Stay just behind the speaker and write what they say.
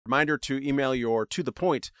Reminder to email your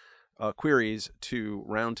to-the-point queries to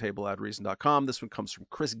roundtable@reason.com. This one comes from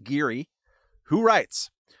Chris Geary, who writes,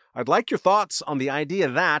 I'd like your thoughts on the idea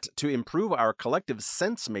that, to improve our collective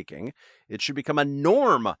sense-making, it should become a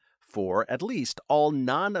norm for at least all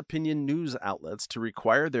non-opinion news outlets to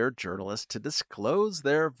require their journalists to disclose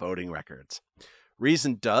their voting records.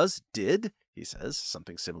 Reason did, he says,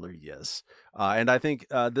 something similar, yes. And I think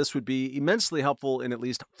this would be immensely helpful in at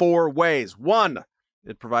least 4 ways. 1,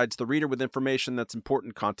 it provides the reader with information that's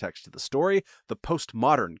important context to the story, the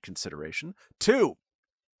postmodern consideration. 2,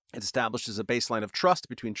 it establishes a baseline of trust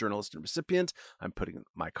between journalist and recipient. I'm putting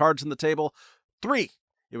my cards on the table. 3,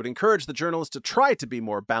 it would encourage the journalist to try to be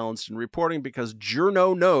more balanced in reporting because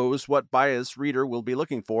journo knows what bias reader will be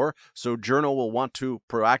looking for, so journo will want to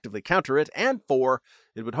proactively counter it. And 4,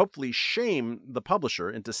 it would hopefully shame the publisher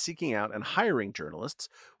into seeking out and hiring journalists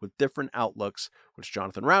with different outlooks, which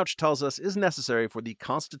Jonathan Rauch tells us is necessary for the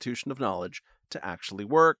constitution of knowledge to actually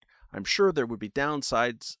work. I'm sure there would be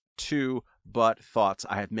downsides too, but thoughts.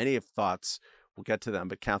 I have many thoughts. We'll get to them,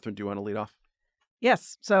 but Catherine, do you want to lead off?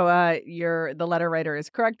 Yes. So the letter writer is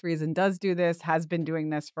correct. Reason does do this, has been doing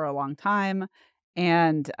this for a long time.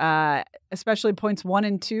 And especially points 1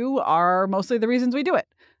 and 2 are mostly the reasons we do it.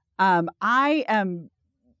 I am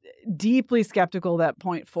deeply skeptical that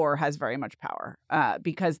point 4 has very much power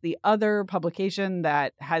because the other publication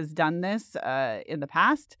that has done this in the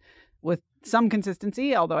past with some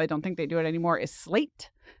consistency, although I don't think they do it anymore, is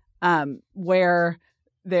Slate, where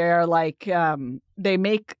they're like, they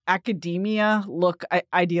make academia look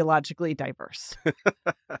ideologically diverse.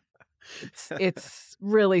 It's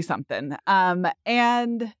really something.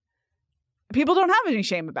 And people don't have any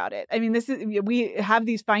shame about it. I mean, we have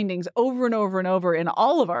these findings over and over and over in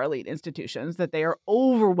all of our elite institutions that they are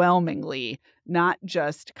overwhelmingly not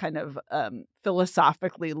just kind of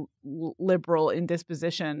philosophically liberal in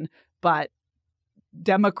disposition, but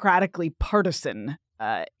democratically partisan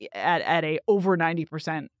at a over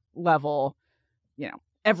 90% level,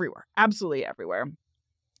 everywhere, absolutely everywhere.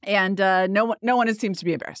 And no one seems to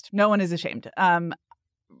be embarrassed. No one is ashamed.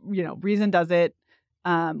 Reason does it.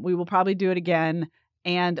 We will probably do it again.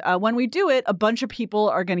 And when we do it, a bunch of people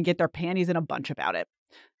are going to get their panties in a bunch about it.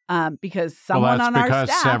 Because someone on our staff...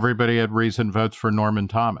 because everybody at Reason votes for Norman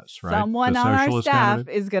Thomas, right? Someone on our staff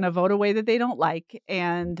is going to vote a way that they don't like.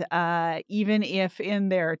 And even if in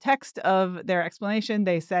their text of their explanation,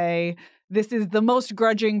 they say, this is the most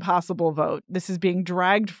grudging possible vote. This is being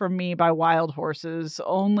dragged from me by wild horses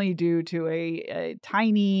only due to a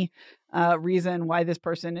tiny reason why this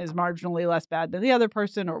person is marginally less bad than the other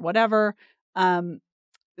person or whatever.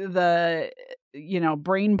 The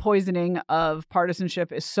brain poisoning of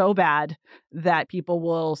partisanship is so bad that people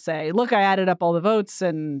will say, look, I added up all the votes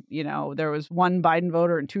and, there was 1 Biden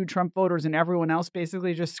voter and 2 Trump voters and everyone else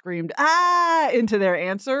basically just screamed, into their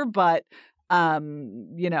answer. But,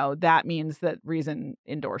 that means that Reason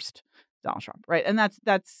endorsed Donald Trump. Right. And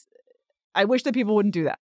that's I wish that people wouldn't do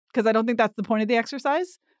that because I don't think that's the point of the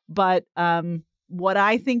exercise. But what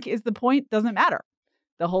I think is the point doesn't matter.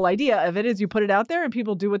 The whole idea of it is you put it out there and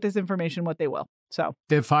people do with this information what they will. So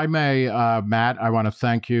if I may, Matt, I want to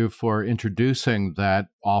thank you for introducing that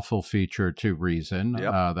awful feature to Reason.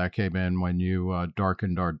 Yep. That came in when you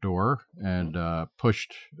darkened our door and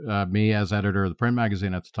pushed me as editor of the print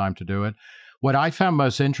magazine at the time to do it. What I found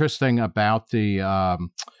most interesting about the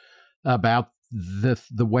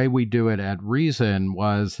way we do it at Reason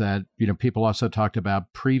was that, people also talked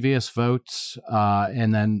about previous votes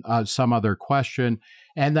and then some other question,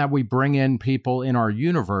 and that we bring in people in our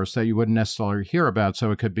universe that you wouldn't necessarily hear about.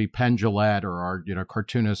 So it could be Penn Jillette or our,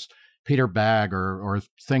 cartoonist Peter Bagg or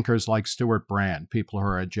thinkers like Stuart Brand, people who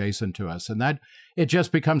are adjacent to us. And that it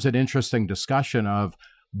just becomes an interesting discussion of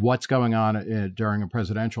what's going on during a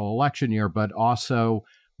presidential election year, but also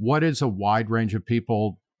what is a wide range of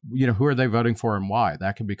people, who are they voting for and why?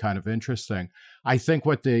 That can be kind of interesting. I think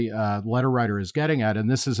what the letter writer is getting at,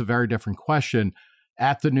 and this is a very different question,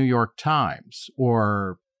 at the New York Times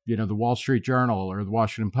or, the Wall Street Journal or the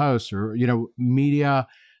Washington Post or, media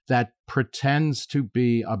that pretends to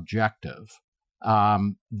be objective,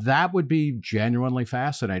 that would be genuinely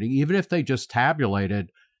fascinating, even if they just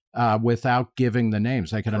tabulated without giving the names.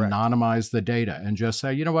 They can Correct. Anonymize the data and just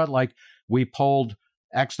say, like we polled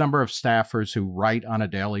X number of staffers who write on a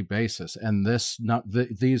daily basis, and this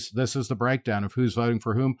is the breakdown of who's voting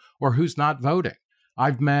for whom or who's not voting.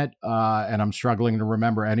 I've met, and I'm struggling to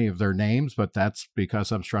remember any of their names, but that's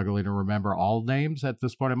because I'm struggling to remember all names at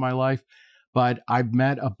this point in my life. But I've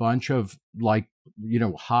met a bunch of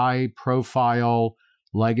high profile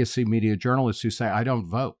legacy media journalists who say, I don't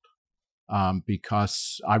vote.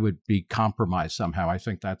 because I would be compromised somehow. I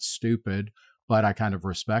think that's stupid, but I kind of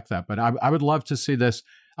respect that. But I would love to see this.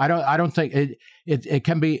 I don't think it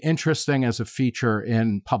can be interesting as a feature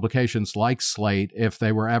in publications like Slate if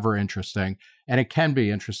they were ever interesting. And it can be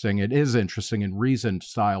interesting. It is interesting in Reason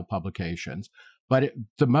style publications. But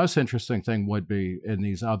the most interesting thing would be in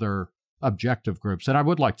these other objective groups. And I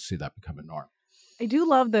would like to see that become a norm. I do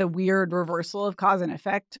love the weird reversal of cause and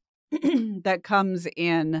effect that comes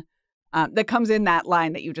in that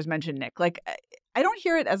line that you just mentioned, Nick. Like, I don't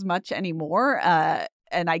hear it as much anymore.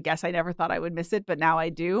 And I guess I never thought I would miss it, but now I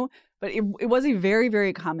do. But it was a very,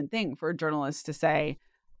 very common thing for journalists to say,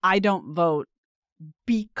 I don't vote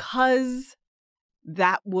because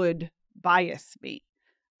that would bias me.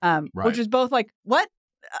 Right. Which is both like, what?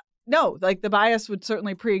 No, like the bias would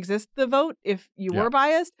certainly pre-exist the vote if you were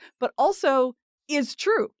biased, but also is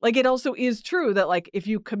true. Like it also is true that like if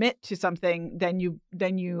you commit to something, then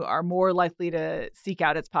you are more likely to seek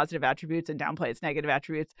out its positive attributes and downplay its negative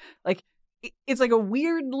attributes. Like it's like a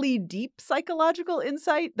weirdly deep psychological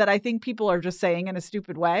insight that I think people are just saying in a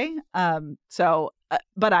stupid way.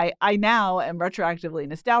 But I now am retroactively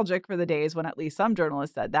nostalgic for the days when at least some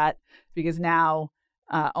journalists said that, because now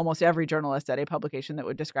almost every journalist at a publication that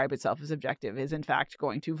would describe itself as objective is in fact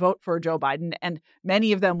going to vote for Joe Biden. And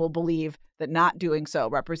many of them will believe that not doing so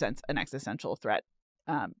represents an existential threat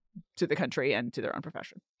to the country and to their own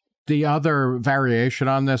profession. The other variation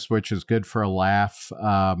on this, which is good for a laugh,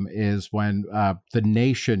 is when the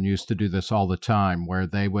Nation used to do this all the time, where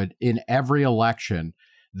they would, in every election,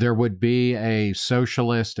 there would be a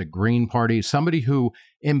socialist, a Green Party, somebody who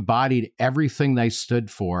embodied everything they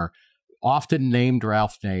stood for, often named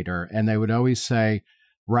Ralph Nader, and they would always say,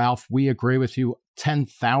 Ralph, we agree with you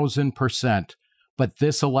 10,000%, but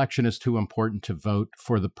this election is too important to vote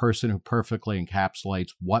for the person who perfectly encapsulates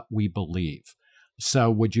what we believe.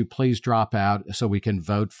 So would you please drop out so we can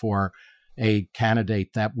vote for a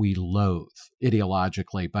candidate that we loathe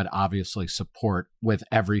ideologically, but obviously support with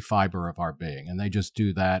every fiber of our being? And they just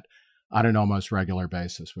do that on an almost regular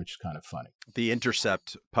basis, which is kind of funny. The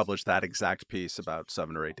Intercept published that exact piece about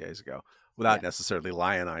 7 or 8 days ago, without necessarily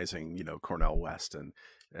lionizing, Cornel West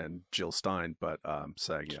and Jill Stein, but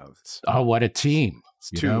saying, it's, what a team!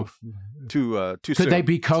 It's too Could soon. they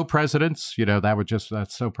be co-presidents?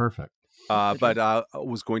 That's so perfect. But I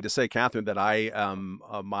was going to say, Catherine, that I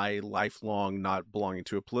my lifelong not belonging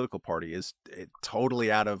to a political party is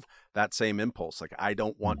totally out of that same impulse. Like, I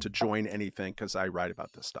don't want to join anything because I write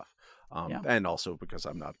about this stuff. And also because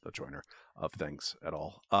I'm not a joiner of things at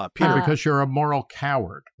all. Peter. Because you're a moral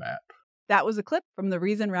coward, Matt. That was a clip from the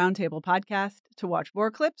Reason Roundtable podcast. To watch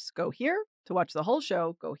more clips, go here. To watch the whole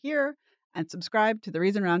show, go here. And subscribe to the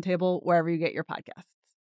Reason Roundtable wherever you get your podcasts.